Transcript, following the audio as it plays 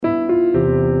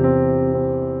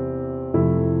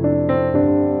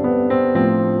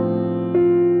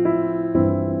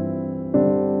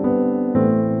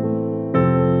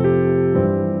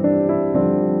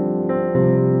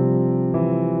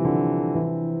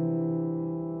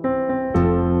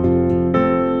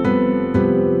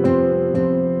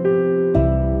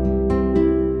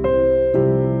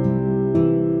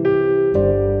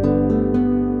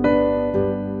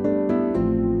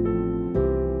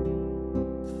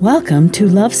Welcome to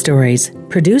Love Stories,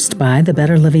 produced by the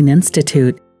Better Living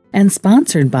Institute and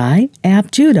sponsored by App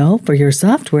Judo for your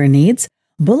software needs,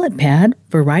 BulletPad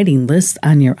for writing lists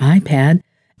on your iPad,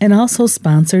 and also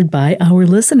sponsored by our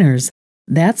listeners.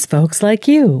 That's folks like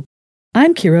you.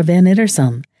 I'm Kira Van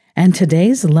Ittersum, and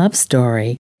today's love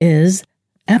story is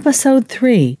Episode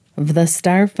 3 of the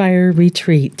Starfire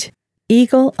Retreat,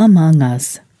 Eagle Among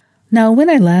Us. Now, when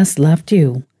I last left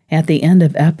you, at the end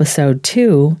of Episode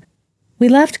 2, we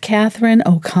left Catherine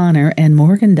O'Connor and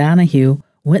Morgan Donahue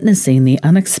witnessing the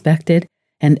unexpected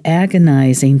and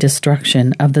agonizing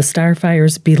destruction of the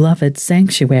Starfire's beloved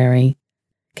sanctuary.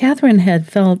 Catherine had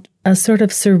felt a sort of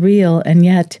surreal and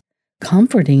yet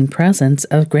comforting presence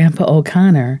of Grandpa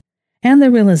O'Connor, and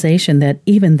the realization that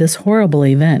even this horrible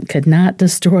event could not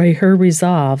destroy her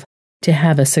resolve to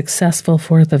have a successful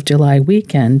 4th of July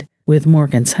weekend with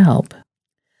Morgan's help.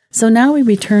 So now we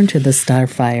return to the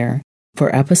Starfire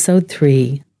for Episode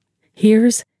 3.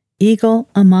 Here's Eagle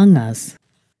Among Us.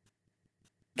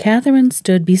 Catherine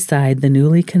stood beside the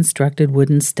newly constructed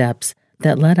wooden steps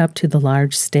that led up to the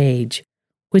large stage,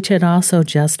 which had also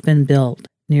just been built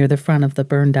near the front of the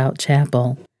burned-out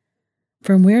chapel.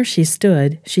 From where she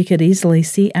stood, she could easily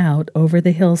see out over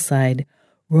the hillside,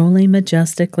 rolling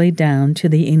majestically down to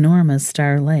the enormous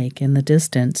Star Lake in the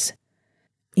distance.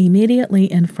 Immediately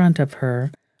in front of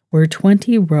her were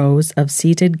 20 rows of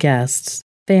seated guests,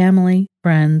 family,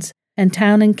 friends, and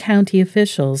town and county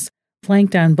officials,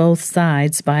 flanked on both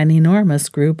sides by an enormous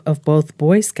group of both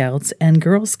Boy Scouts and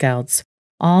Girl Scouts,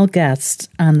 all guests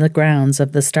on the grounds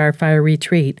of the Starfire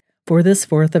Retreat for this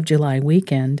 4th of July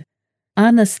weekend.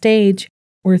 On the stage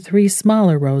were 3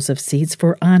 smaller rows of seats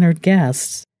for honored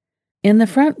guests. In the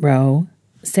front row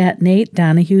sat Nate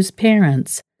Donahue's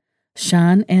parents,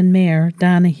 Sean and Mare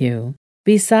Donahue.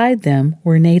 Beside them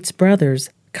were Nate's brothers,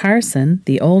 Carson,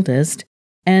 the oldest,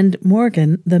 and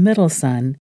Morgan, the middle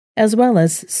son, as well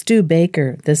as Stu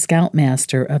Baker, the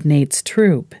scoutmaster of Nate's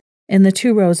troop. In the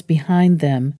 2 rows behind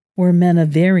them were men of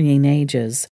varying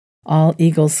ages, all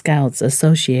Eagle Scouts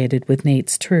associated with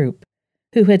Nate's troop,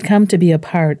 who had come to be a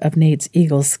part of Nate's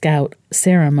Eagle Scout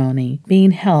ceremony being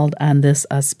held on this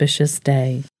auspicious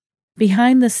day.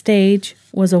 Behind the stage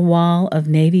was a wall of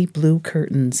navy blue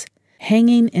curtains,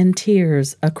 hanging in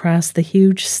tiers across the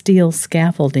huge steel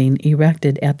scaffolding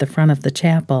erected at the front of the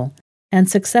chapel, and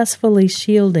successfully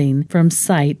shielding from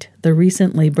sight the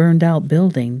recently burned-out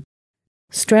building.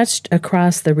 Stretched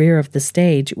across the rear of the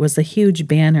stage was a huge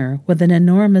banner with an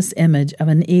enormous image of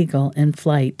an eagle in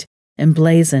flight,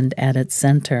 emblazoned at its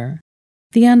center.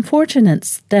 The unfortunate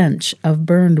stench of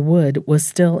burned wood was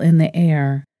still in the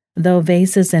air, though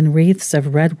vases and wreaths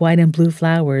of red, white, and blue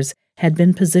flowers had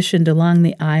been positioned along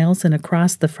the aisles and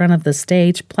across the front of the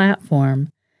stage platform.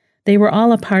 They were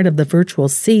all a part of the virtual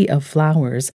sea of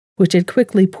flowers, which had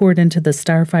quickly poured into the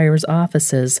Starfire's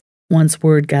offices once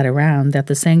word got around that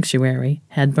the sanctuary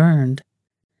had burned.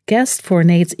 Guests for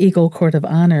Nate's Eagle Court of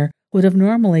Honor would have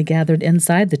normally gathered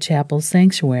inside the chapel's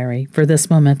sanctuary for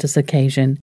this momentous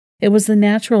occasion. It was the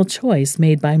natural choice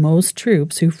made by most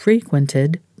troops who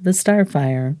frequented the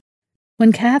Starfire.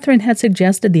 When Catherine had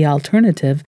suggested the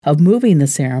alternative of moving the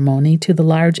ceremony to the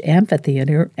large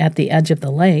amphitheater at the edge of the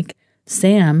lake,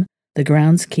 Sam, the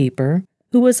groundskeeper,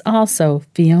 who was also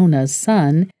Fiona's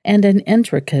son and an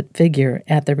intricate figure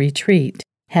at the retreat,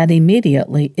 had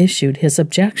immediately issued his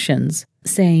objections,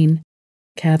 saying,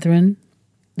 "Catherine,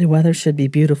 the weather should be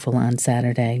beautiful on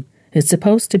Saturday. It's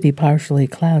supposed to be partially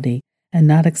cloudy and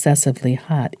not excessively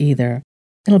hot either.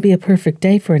 It'll be a perfect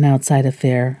day for an outside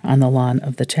affair on the lawn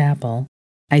of the chapel.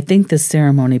 I think this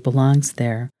ceremony belongs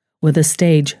there, with a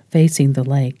stage facing the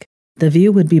lake. The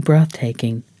view would be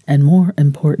breathtaking, and more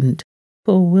important,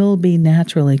 people will be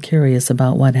naturally curious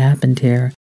about what happened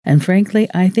here, and frankly,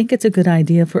 I think it's a good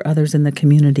idea for others in the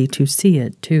community to see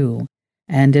it, too.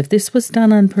 And if this was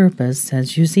done on purpose,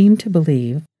 as you seem to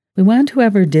believe, we want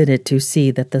whoever did it to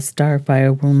see that the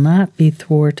Starfire will not be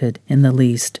thwarted in the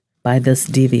least by this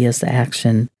devious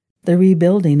action. The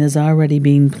rebuilding is already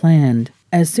being planned.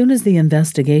 As soon as the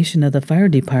investigation of the fire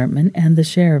department and the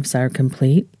sheriffs are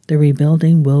complete, the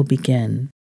rebuilding will begin."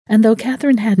 And though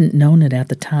Catherine hadn't known it at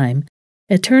the time,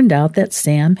 it turned out that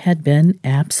Sam had been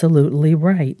absolutely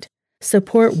right.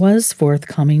 Support was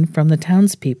forthcoming from the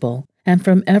townspeople and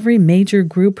from every major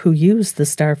group who used the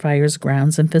Starfire's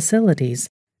grounds and facilities.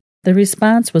 The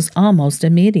response was almost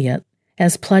immediate,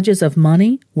 as pledges of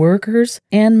money, workers,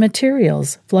 and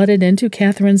materials flooded into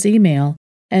Catherine's email,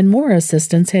 and more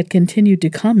assistance had continued to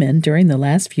come in during the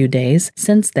last few days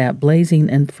since that blazing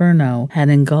inferno had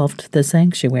engulfed the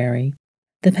sanctuary.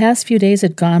 The past few days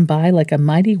had gone by like a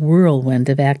mighty whirlwind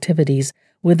of activities,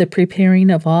 with the preparing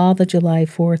of all the July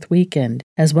 4th weekend,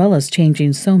 as well as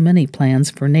changing so many plans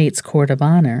for Nate's court of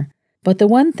honor. But the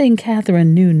one thing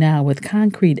Catherine knew now with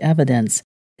concrete evidence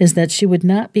is that she would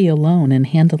not be alone in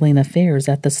handling affairs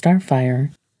at the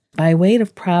Starfire. By weight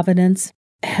of providence,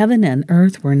 heaven and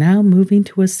earth were now moving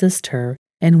to assist her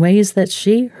in ways that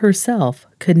she herself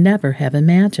could never have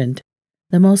imagined.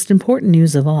 The most important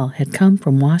news of all had come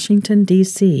from Washington,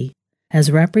 D.C.,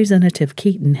 as Representative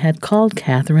Keaton had called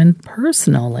Catherine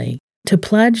personally to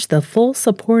pledge the full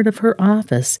support of her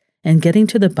office in getting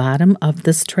to the bottom of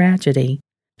this tragedy.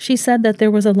 She said that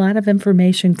there was a lot of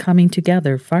information coming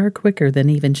together far quicker than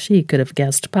even she could have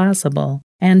guessed possible,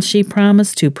 and she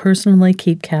promised to personally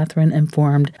keep Catherine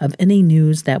informed of any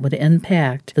news that would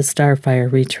impact the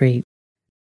Starfire retreat.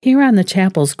 Here on the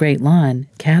chapel's great lawn,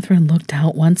 Catherine looked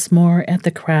out once more at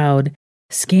the crowd,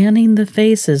 scanning the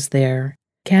faces there.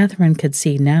 Catherine could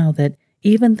see now that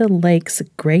even the lake's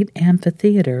great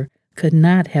amphitheater could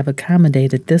not have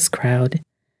accommodated this crowd.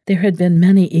 There had been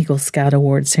many Eagle Scout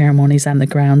Award ceremonies on the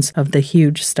grounds of the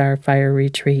huge Starfire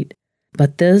retreat,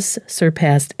 but this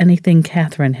surpassed anything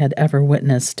Catherine had ever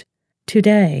witnessed.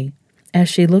 Today, as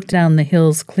she looked down the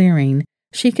hill's clearing,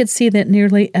 she could see that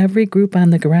nearly every group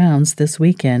on the grounds this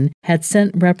weekend had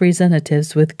sent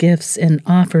representatives with gifts and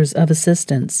offers of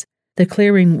assistance. The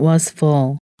clearing was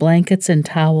full. Blankets and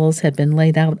towels had been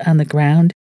laid out on the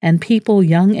ground, and people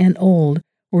young and old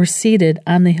were seated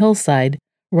on the hillside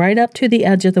right up to the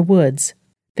edge of the woods,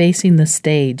 facing the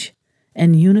stage,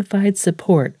 in unified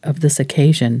support of this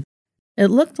occasion. It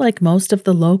looked like most of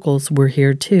the locals were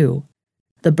here too.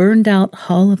 The burned-out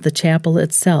hull of the chapel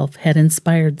itself had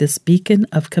inspired this beacon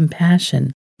of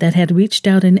compassion that had reached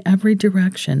out in every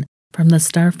direction from the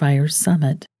Starfire's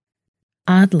summit.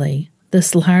 Oddly,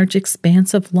 this large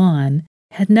expanse of lawn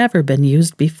had never been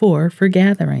used before for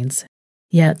gatherings.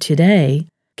 Yet today,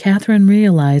 Catherine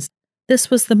realized this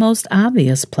was the most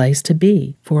obvious place to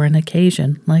be for an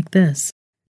occasion like this.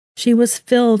 She was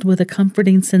filled with a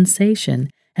comforting sensation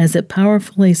as it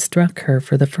powerfully struck her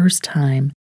for the first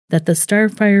time that the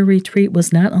Starfire retreat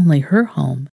was not only her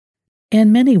home.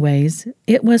 In many ways,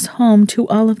 it was home to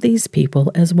all of these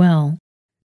people as well.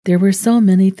 There were so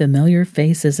many familiar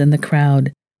faces in the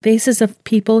crowd, faces of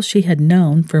people she had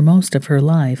known for most of her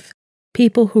life,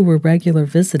 people who were regular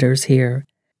visitors here,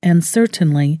 and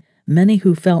certainly many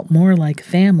who felt more like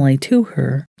family to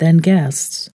her than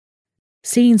guests.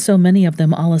 Seeing so many of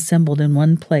them all assembled in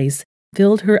one place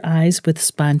filled her eyes with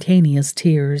spontaneous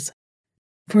tears.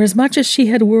 For as much as she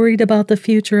had worried about the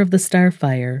future of the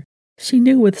Starfire, she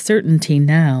knew with certainty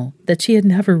now that she had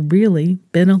never really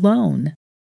been alone.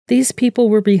 These people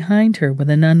were behind her with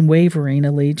an unwavering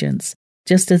allegiance,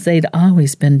 just as they'd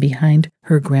always been behind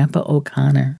her Grandpa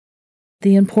O'Connor.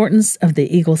 The importance of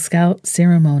the Eagle Scout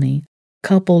ceremony,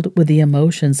 coupled with the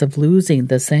emotions of losing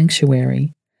the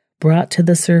sanctuary, brought to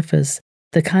the surface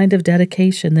the kind of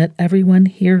dedication that everyone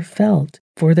here felt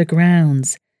for the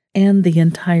grounds and the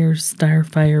entire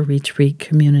Starfire retreat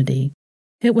community.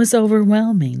 It was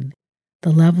overwhelming,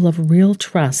 the level of real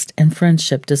trust and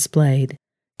friendship displayed.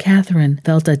 Catherine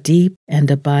felt a deep and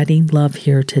abiding love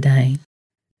here today.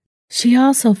 She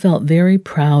also felt very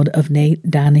proud of Nate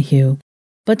Donahue,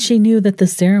 but she knew that the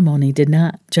ceremony did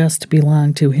not just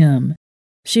belong to him.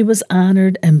 She was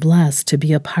honored and blessed to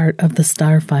be a part of the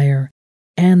Starfire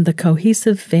and the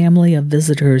cohesive family of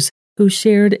visitors who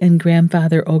shared in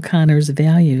Grandfather O'Connor's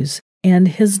values and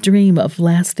his dream of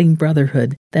lasting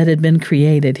brotherhood that had been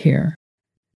created here.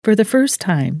 For the first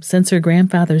time since her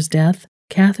grandfather's death,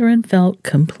 Catherine felt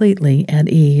completely at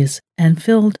ease and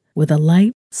filled with a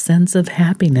light sense of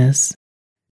happiness.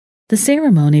 The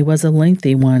ceremony was a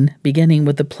lengthy one, beginning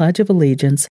with the Pledge of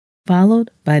Allegiance,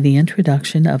 followed by the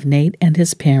introduction of Nate and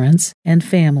his parents and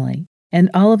family, and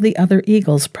all of the other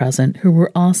Eagles present who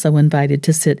were also invited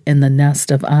to sit in the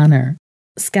nest of honor.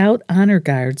 Scout honor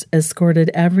guards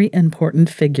escorted every important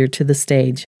figure to the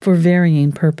stage for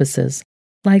varying purposes,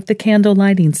 like the candle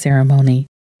lighting ceremony,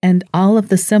 and all of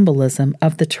the symbolism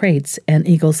of the traits an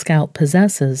Eagle Scout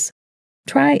possesses.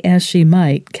 Try as she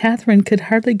might, Catherine could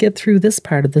hardly get through this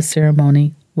part of the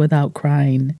ceremony without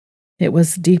crying. It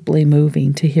was deeply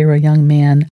moving to hear a young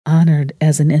man honored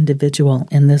as an individual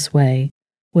in this way,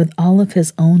 with all of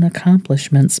his own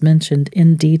accomplishments mentioned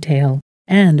in detail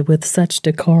and with such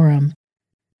decorum.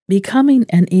 Becoming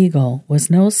an Eagle was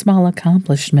no small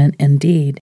accomplishment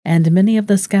indeed, and many of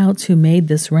the scouts who made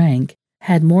this rank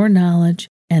had more knowledge,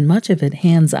 and much of it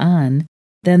hands-on,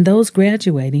 than those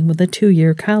graduating with a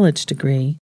 2-year college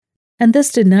degree. And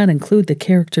this did not include the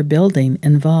character building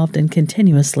involved in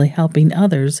continuously helping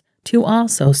others to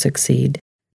also succeed.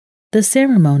 The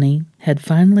ceremony had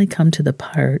finally come to the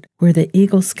part where the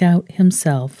Eagle Scout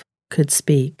himself could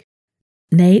speak.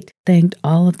 Nate thanked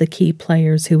all of the key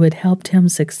players who had helped him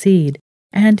succeed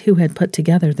and who had put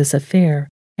together this affair,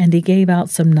 and he gave out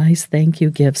some nice thank you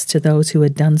gifts to those who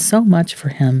had done so much for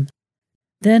him.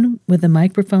 Then, with the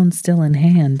microphone still in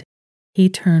hand, he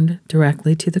turned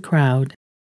directly to the crowd.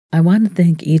 I want to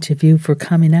thank each of you for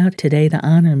coming out today to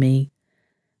honor me.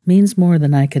 Means more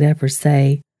than I could ever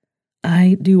say.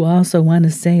 I do also want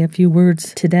to say a few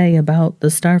words today about the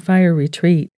Starfire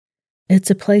Retreat. It's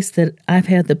a place that I've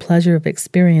had the pleasure of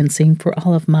experiencing for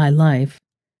all of my life.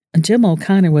 Jim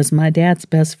O'Connor was my dad's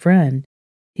best friend.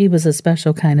 He was a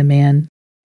special kind of man.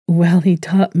 Well, he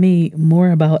taught me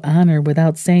more about honor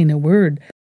without saying a word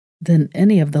than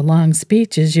any of the long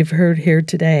speeches you've heard here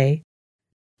today.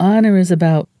 Honor is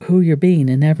about who you're being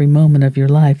in every moment of your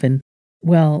life, and,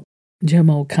 well,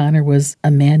 Jim O'Connor was a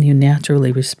man you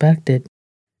naturally respected.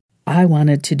 I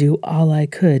wanted to do all I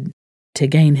could to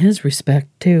gain his respect,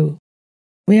 too.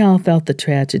 We all felt the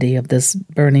tragedy of this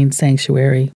burning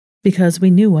sanctuary because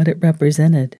we knew what it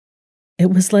represented.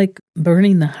 It was like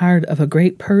burning the heart of a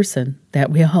great person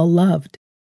that we all loved,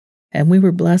 and we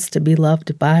were blessed to be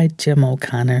loved by Jim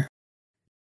O'Connor.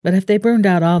 But if they burned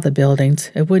out all the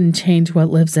buildings, it wouldn't change what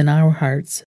lives in our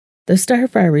hearts. The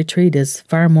Starfire Retreat is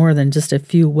far more than just a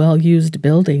few well-used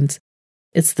buildings.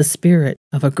 It's the spirit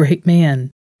of a great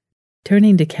man.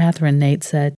 Turning to Catherine, Nate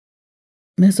said,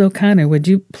 Miss O'Connor, would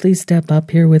you please step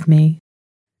up here with me?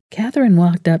 Catherine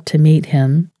walked up to meet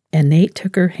him, and Nate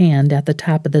took her hand at the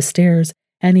top of the stairs,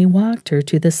 and he walked her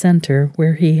to the center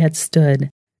where he had stood.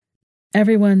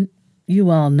 Everyone, you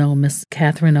all know Miss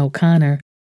Catherine O'Connor.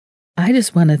 I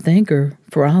just want to thank her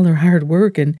for all her hard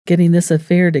work in getting this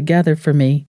affair together for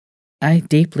me. I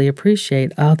deeply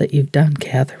appreciate all that you've done,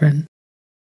 Catherine.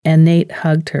 And Nate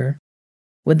hugged her.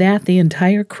 With that, the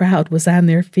entire crowd was on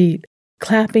their feet,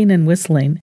 clapping and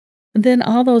whistling. Then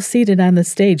all those seated on the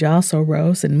stage also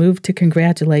rose and moved to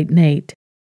congratulate Nate.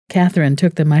 Catherine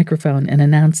took the microphone and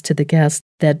announced to the guests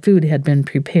that food had been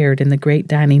prepared in the great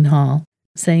dining hall,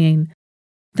 saying,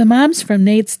 The moms from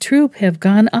Nate's troupe have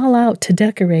gone all out to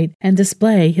decorate and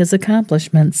display his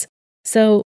accomplishments,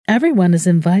 so everyone is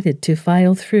invited to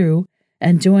file through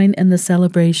and join in the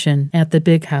celebration at the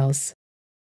big house.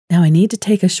 Now I need to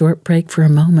take a short break for a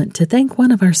moment to thank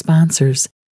one of our sponsors.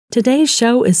 Today's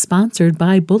show is sponsored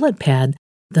by BulletPad,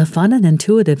 the fun and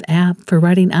intuitive app for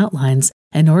writing outlines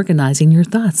and organizing your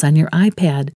thoughts on your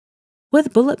iPad.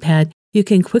 With BulletPad, you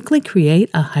can quickly create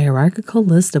a hierarchical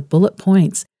list of bullet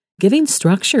points, giving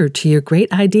structure to your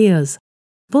great ideas.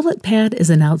 BulletPad is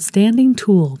an outstanding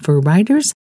tool for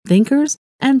writers, thinkers,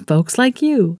 and folks like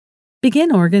you.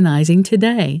 Begin organizing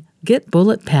today. Get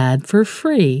BulletPad for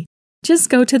free.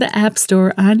 Just go to the App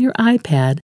Store on your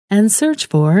iPad and search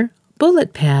for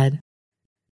BulletPad.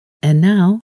 And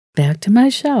now, back to my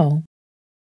show.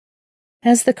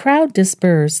 As the crowd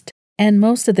dispersed and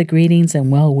most of the greetings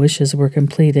and well wishes were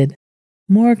completed,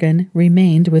 Morgan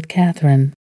remained with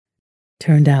Catherine.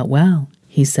 Turned out well,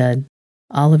 he said.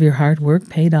 All of your hard work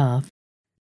paid off.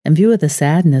 In view of the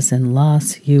sadness and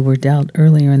loss you were dealt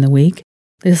earlier in the week,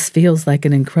 this feels like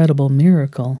an incredible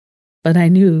miracle, but I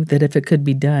knew that if it could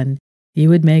be done, you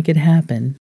would make it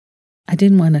happen. I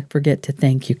didn't want to forget to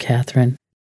thank you, Catherine.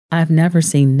 I've never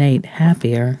seen Nate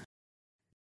happier.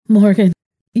 Morgan,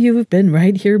 you've been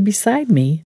right here beside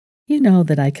me. You know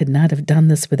that I could not have done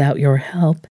this without your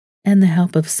help and the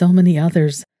help of so many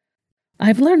others.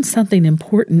 I've learned something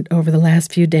important over the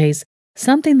last few days,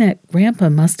 something that Grandpa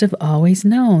must have always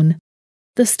known.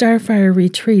 The Starfire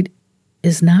Retreat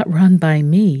is not run by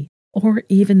me, or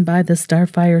even by the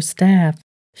Starfire staff.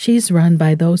 She's run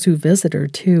by those who visit her,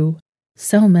 too.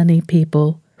 So many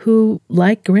people who,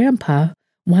 like Grandpa,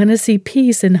 want to see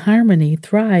peace and harmony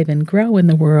thrive and grow in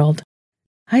the world.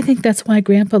 I think that's why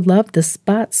Grandpa loved this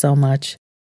spot so much.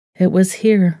 It was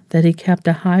here that he kept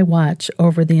a high watch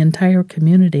over the entire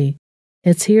community.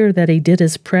 It's here that he did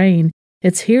his praying.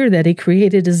 It's here that he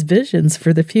created his visions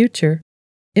for the future.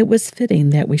 It was fitting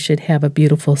that we should have a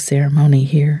beautiful ceremony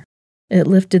here. It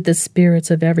lifted the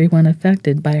spirits of everyone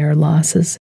affected by our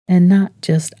losses, and not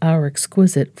just our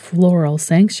exquisite floral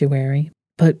sanctuary,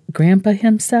 but Grandpa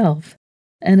himself.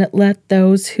 And it let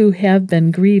those who have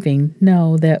been grieving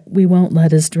know that we won't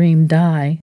let his dream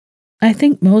die. I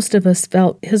think most of us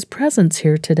felt his presence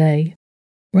here today,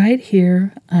 right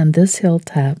here on this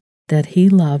hilltop that he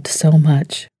loved so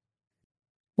much.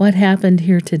 What happened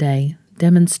here today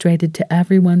demonstrated to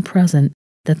everyone present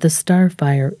that the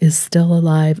Starfire is still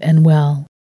alive and well,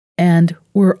 and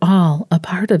we're all a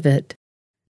part of it.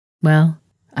 Well,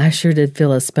 I sure did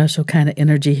feel a special kind of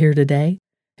energy here today.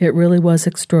 It really was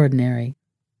extraordinary,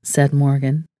 said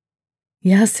Morgan.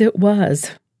 Yes, it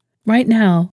was. Right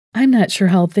now, I'm not sure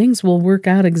how things will work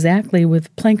out exactly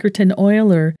with Plankerton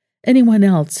Oil or anyone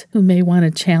else who may want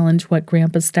to challenge what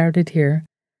Grandpa started here.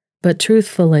 But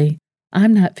truthfully,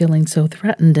 I'm not feeling so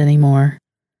threatened anymore.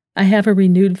 I have a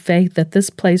renewed faith that this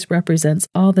place represents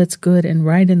all that's good and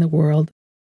right in the world.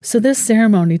 So this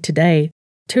ceremony today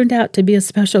turned out to be a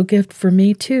special gift for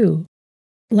me, too.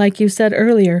 Like you said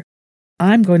earlier,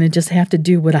 I'm going to just have to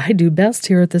do what I do best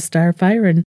here at the Starfire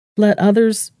and let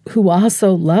others who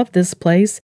also love this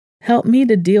place help me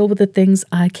to deal with the things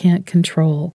I can't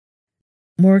control.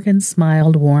 Morgan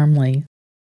smiled warmly.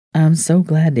 I'm so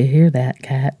glad to hear that,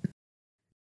 Kat.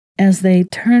 As they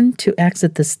turned to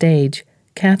exit the stage,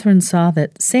 Catherine saw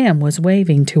that Sam was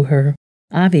waving to her,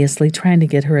 obviously trying to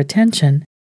get her attention.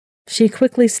 She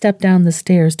quickly stepped down the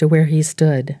stairs to where he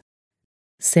stood.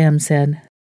 Sam said,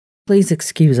 Please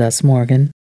excuse us,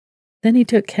 Morgan. Then he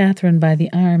took Catherine by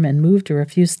the arm and moved her a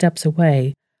few steps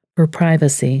away for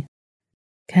privacy.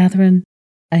 Catherine,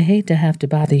 I hate to have to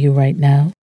bother you right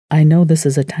now. I know this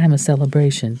is a time of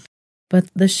celebration, but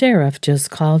the sheriff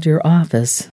just called your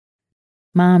office.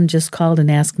 Mom just called and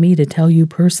asked me to tell you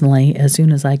personally as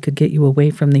soon as I could get you away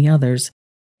from the others.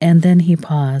 And then he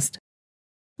paused,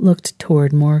 looked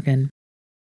toward Morgan.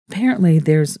 Apparently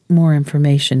there's more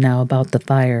information now about the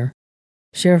fire.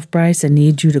 Sheriff Bryson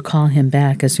needs you to call him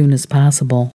back as soon as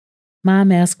possible.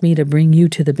 Mom asked me to bring you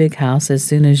to the big house as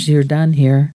soon as you're done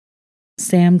here.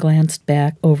 Sam glanced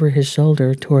back over his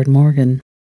shoulder toward Morgan.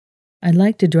 I'd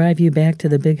like to drive you back to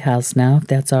the big house now, if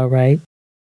that's all right.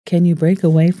 Can you break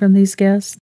away from these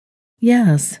guests?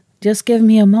 Yes, just give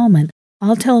me a moment.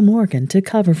 I'll tell Morgan to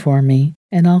cover for me,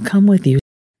 and I'll come with you.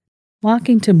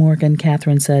 Walking to Morgan,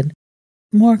 Catherine said,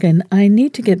 Morgan, I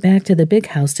need to get back to the big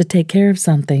house to take care of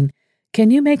something.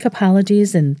 Can you make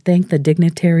apologies and thank the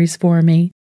dignitaries for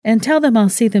me, and tell them I'll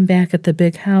see them back at the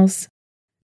big house?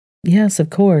 Yes, of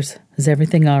course. Is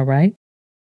everything all right?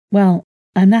 Well,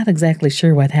 I'm not exactly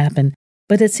sure what happened,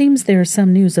 but it seems there's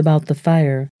some news about the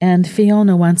fire, and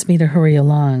Fiona wants me to hurry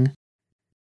along.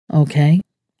 Okay,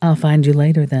 I'll find you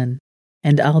later then,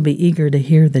 and I'll be eager to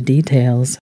hear the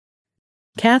details.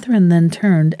 Catherine then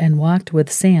turned and walked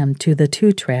with Sam to the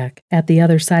 2-track at the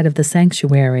other side of the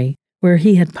sanctuary, where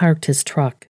he had parked his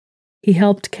truck. He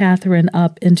helped Catherine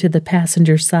up into the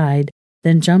passenger side,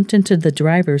 then jumped into the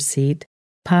driver's seat,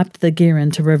 popped the gear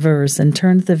into reverse, and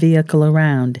turned the vehicle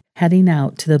around, heading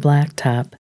out to the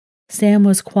blacktop. Sam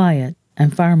was quiet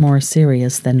and far more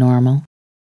serious than normal.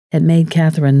 It made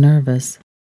Catherine nervous.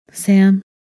 Sam,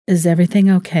 is everything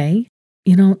okay?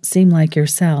 You don't seem like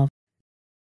yourself.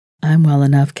 I'm well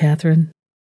enough, Catherine.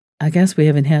 I guess we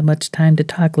haven't had much time to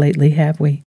talk lately, have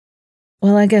we?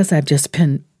 Well, I guess I've just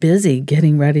been busy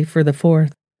getting ready for the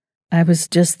 4th. I was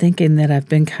just thinking that I've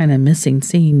been kind of missing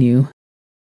seeing you.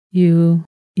 You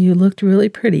looked really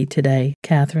pretty today,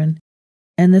 Catherine,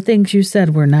 and the things you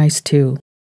said were nice too.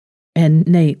 And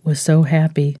Nate was so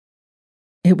happy.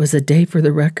 It was a day for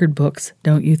the record books,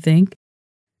 don't you think?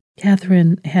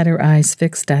 Catherine had her eyes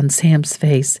fixed on Sam's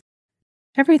face.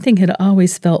 Everything had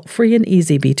always felt free and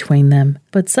easy between them,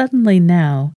 but suddenly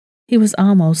now he was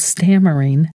almost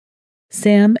stammering.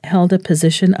 Sam held a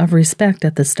position of respect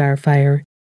at the Starfire.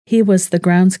 He was the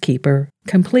groundskeeper,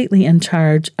 completely in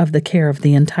charge of the care of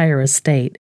the entire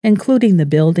estate, including the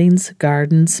buildings,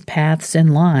 gardens, paths,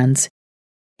 and lawns.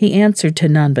 He answered to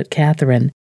none but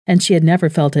Catherine, and she had never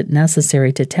felt it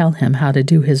necessary to tell him how to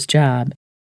do his job.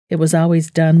 It was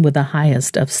always done with the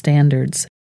highest of standards,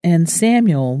 and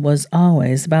Samuel was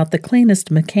always about the cleanest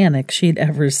mechanic she'd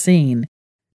ever seen.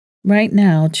 Right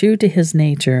now, true to his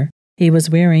nature, he was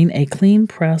wearing a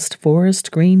clean-pressed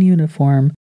forest green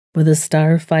uniform with a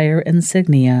Starfire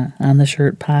insignia on the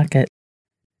shirt pocket.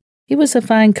 He was a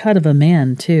fine cut of a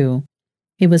man, too.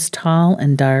 He was tall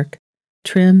and dark,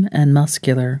 trim and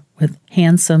muscular, with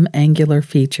handsome angular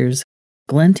features,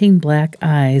 glinting black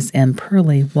eyes, and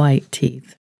pearly white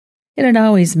teeth. It had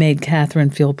always made Catherine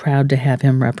feel proud to have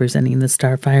him representing the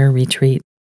Starfire retreat.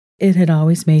 It had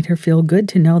always made her feel good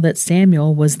to know that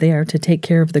Samuel was there to take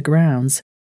care of the grounds,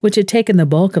 which had taken the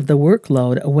bulk of the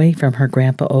workload away from her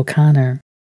Grandpa O'Connor.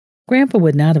 Grandpa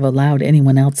would not have allowed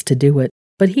anyone else to do it,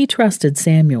 but he trusted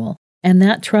Samuel, and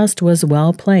that trust was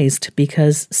well placed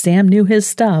because Sam knew his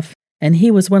stuff, and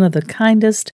he was one of the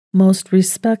kindest, most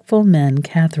respectful men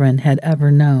Catherine had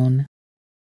ever known.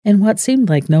 In what seemed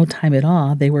like no time at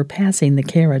all, they were passing the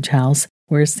carriage house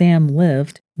where Sam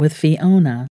lived with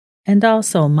Fiona, and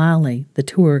also Molly, the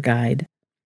tour guide.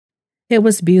 It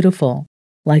was beautiful,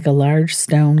 like a large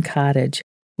stone cottage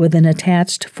with an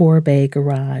attached 4-bay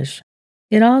garage.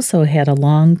 It also had a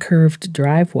long, curved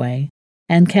driveway,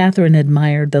 and Catherine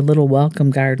admired the little welcome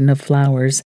garden of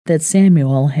flowers that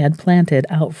Samuel had planted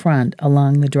out front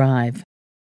along the drive.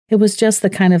 It was just the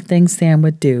kind of thing Sam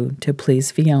would do to please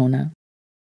Fiona.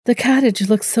 "The cottage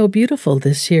looks so beautiful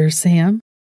this year, Sam.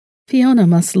 Fiona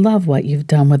must love what you've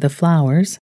done with the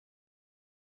flowers."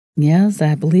 "Yes,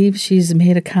 I believe she's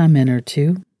made a comment or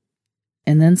two."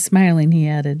 And then smiling, he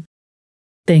added,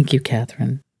 "Thank you,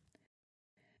 Catherine."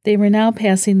 They were now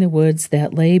passing the woods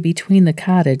that lay between the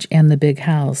cottage and the big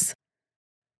house.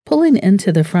 Pulling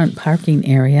into the front parking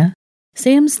area,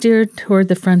 Sam steered toward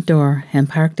the front door and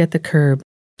parked at the curb,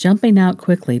 jumping out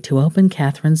quickly to open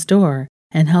Catherine's door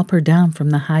and help her down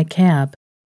from the high cab.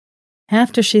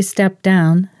 After she stepped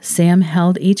down, Sam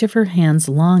held each of her hands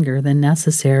longer than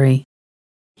necessary.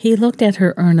 He looked at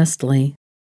her earnestly.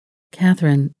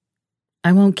 "Catherine,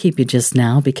 I won't keep you just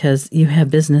now because you have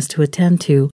business to attend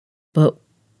to, but,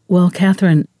 well,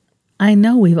 Catherine, I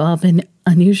know we've all been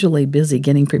unusually busy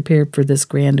getting prepared for this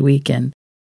grand weekend,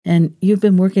 and you've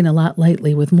been working a lot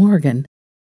lately with Morgan."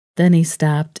 Then he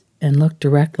stopped and looked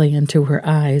directly into her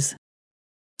eyes.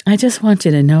 "I just want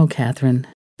you to know, Catherine,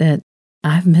 that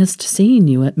I've missed seeing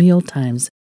you at mealtimes,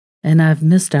 and I've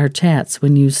missed our chats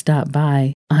when you stop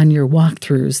by on your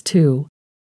walkthroughs, too.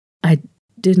 I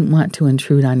didn't want to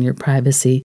intrude on your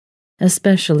privacy,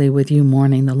 especially with you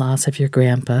mourning the loss of your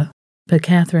grandpa. But,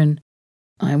 Catherine,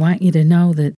 I want you to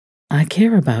know that I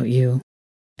care about you,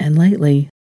 and lately,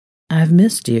 I've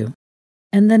missed you."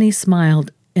 And then he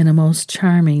smiled in a most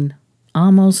charming,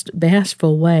 almost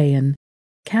bashful way, and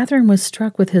Catherine was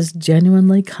struck with his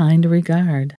genuinely kind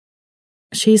regard.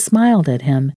 She smiled at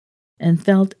him and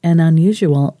felt an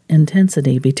unusual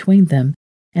intensity between them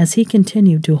as he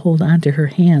continued to hold on to her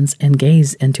hands and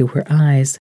gaze into her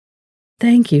eyes.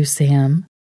 "Thank you, Sam.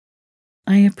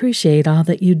 I appreciate all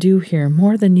that you do here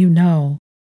more than you know.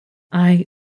 I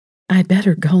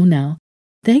better go now.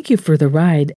 Thank you for the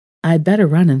ride. I'd better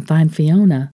run and find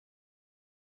Fiona."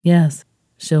 "Yes,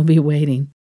 she'll be waiting."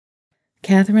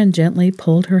 Catherine gently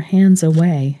pulled her hands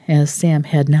away as Sam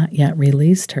had not yet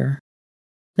released her.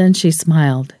 Then she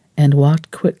smiled and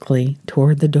walked quickly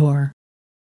toward the door.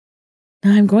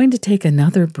 Now I'm going to take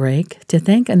another break to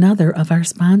thank another of our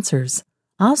sponsors.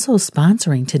 Also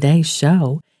sponsoring today's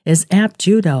show is App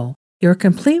Judo, your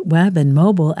complete web and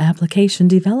mobile application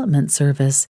development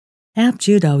service. App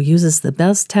Judo uses the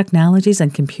best technologies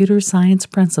and computer science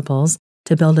principles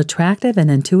to build attractive and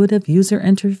intuitive user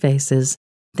interfaces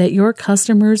that your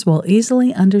customers will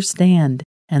easily understand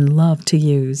and love to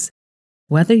use.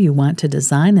 Whether you want to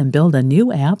design and build a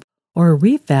new app or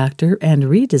refactor and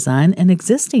redesign an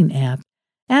existing app,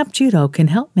 App Judo can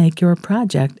help make your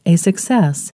project a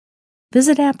success.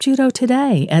 Visit App Judo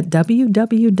today at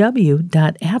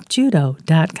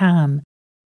www.appjudo.com.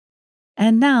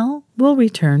 And now we'll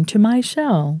return to my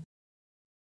show.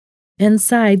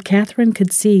 Inside, Catherine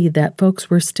could see that folks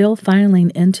were still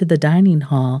filing into the dining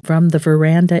hall from the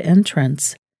veranda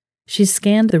entrance. She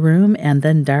scanned the room and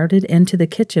then darted into the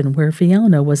kitchen where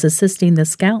Fiona was assisting the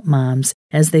Scout moms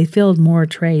as they filled more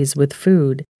trays with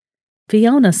food.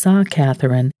 Fiona saw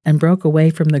Catherine and broke away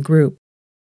from the group.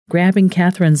 Grabbing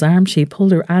Catherine's arm, she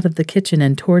pulled her out of the kitchen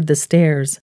and toward the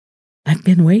stairs. "I've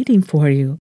been waiting for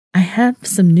you. I have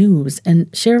some news,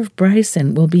 and Sheriff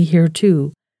Bryson will be here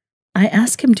too. I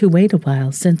asked him to wait a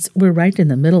while since we're right in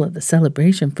the middle of the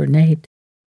celebration for Nate."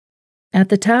 At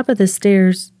the top of the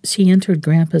stairs, she entered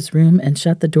Grandpa's room and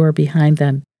shut the door behind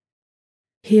them.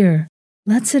 "Here,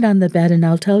 let's sit on the bed and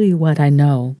I'll tell you what I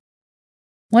know."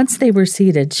 Once they were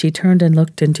seated, she turned and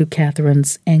looked into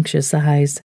Catherine's anxious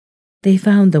eyes. "They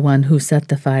found the one who set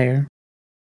the fire.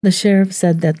 The sheriff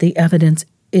said that the evidence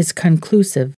is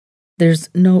conclusive. There's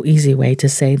no easy way to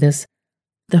say this.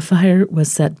 The fire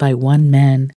was set by one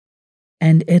man,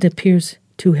 and it appears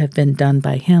to have been done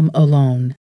by him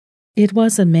alone. It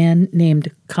was a man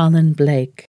named Colin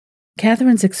Blake."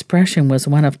 Catherine's expression was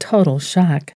one of total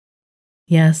shock.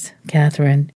 "Yes,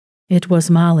 Catherine, it was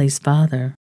Molly's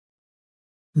father."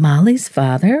 "Molly's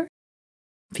father?"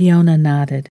 Fiona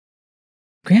nodded.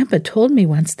 "Grandpa told me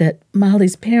once that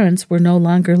Molly's parents were no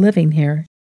longer living here.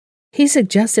 He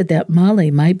suggested that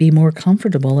Molly might be more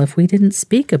comfortable if we didn't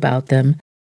speak about them.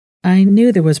 I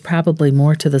knew there was probably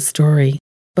more to the story,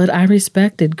 but I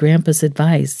respected Grandpa's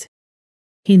advice.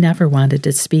 He never wanted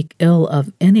to speak ill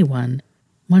of anyone,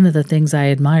 one of the things I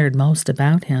admired most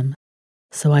about him,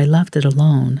 so I left it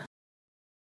alone."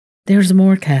 "There's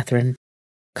more, Catherine.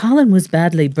 Colin was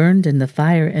badly burned in the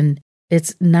fire, and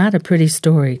it's not a pretty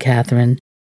story, Catherine.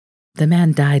 The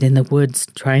man died in the woods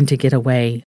trying to get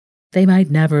away. They might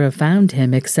never have found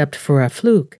him except for a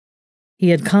fluke. He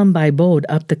had come by boat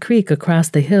up the creek across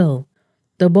the hill.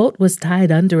 The boat was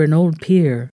tied under an old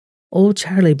pier. Old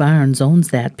Charlie Barnes owns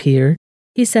that pier.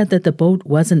 He said that the boat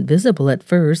wasn't visible at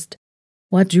first.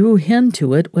 What drew him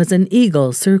to it was an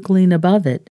eagle circling above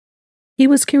it. He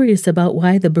was curious about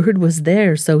why the bird was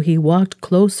there, so he walked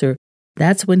closer.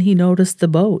 That's when he noticed the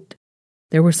boat.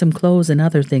 There were some clothes and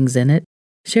other things in it.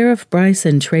 Sheriff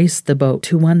Bryson traced the boat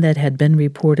to one that had been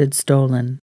reported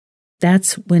stolen.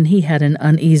 That's when he had an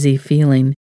uneasy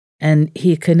feeling, and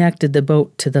he connected the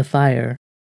boat to the fire.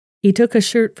 He took a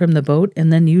shirt from the boat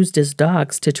and then used his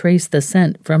dogs to trace the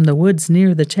scent from the woods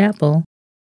near the chapel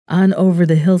on over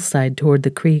the hillside toward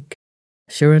the creek.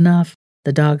 Sure enough,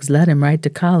 the dogs led him right to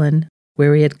Colin,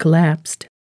 where he had collapsed.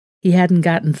 He hadn't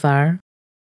gotten far.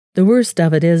 The worst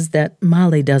of it is that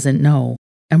Molly doesn't know,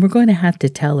 and we're going to have to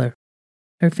tell her.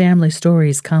 Her family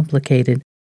story's complicated,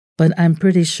 but I'm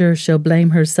pretty sure she'll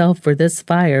blame herself for this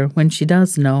fire when she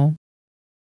does know.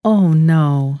 Oh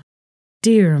no,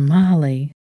 dear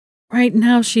Molly. Right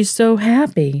now she's so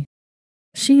happy.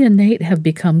 She and Nate have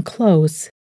become close.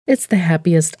 It's the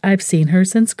happiest I've seen her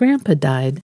since Grandpa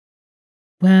died.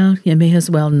 Well, you may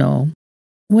as well know.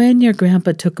 When your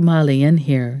grandpa took Molly in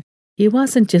here, he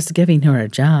wasn't just giving her a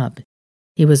job.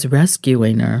 He was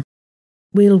rescuing her.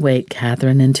 We'll wait,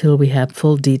 Catherine, until we have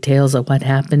full details of what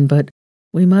happened, but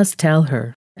we must tell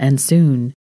her, and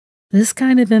soon. This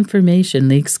kind of information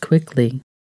leaks quickly.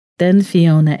 Then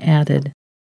Fiona added,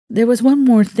 there was one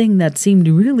more thing that seemed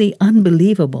really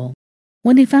unbelievable.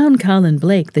 When he found Colin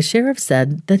Blake, the sheriff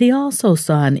said that he also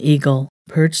saw an eagle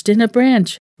perched in a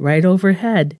branch right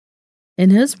overhead. In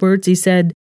his words, he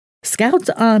said, "Scout's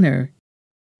honor."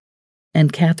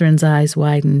 And Catherine's eyes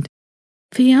widened.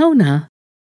 Fiona,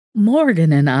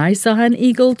 Morgan and I saw an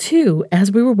eagle too as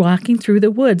we were walking through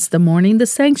the woods the morning the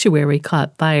sanctuary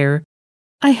caught fire.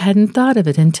 I hadn't thought of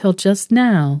it until just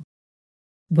now.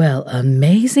 Well,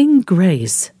 amazing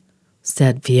grace,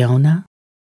 said Fiona.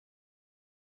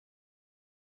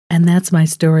 And that's my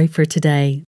story for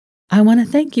today. I want to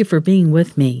thank you for being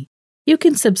with me. You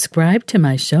can subscribe to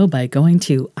my show by going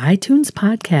to iTunes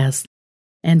Podcast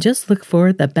and just look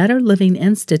for the Better Living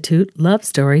Institute Love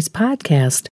Stories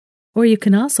podcast. Or you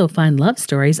can also find love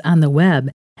stories on the web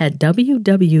at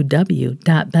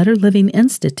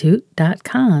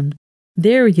www.betterlivinginstitute.com.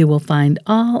 There you will find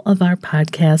all of our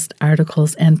podcast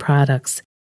articles and products.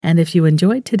 And if you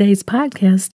enjoyed today's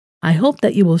podcast, I hope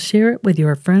that you will share it with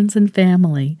your friends and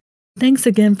family. Thanks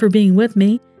again for being with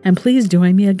me, and please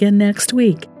join me again next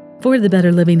week. For the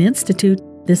Better Living Institute,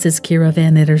 this is Kira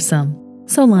Van Ittersum.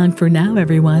 So long for now,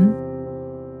 everyone.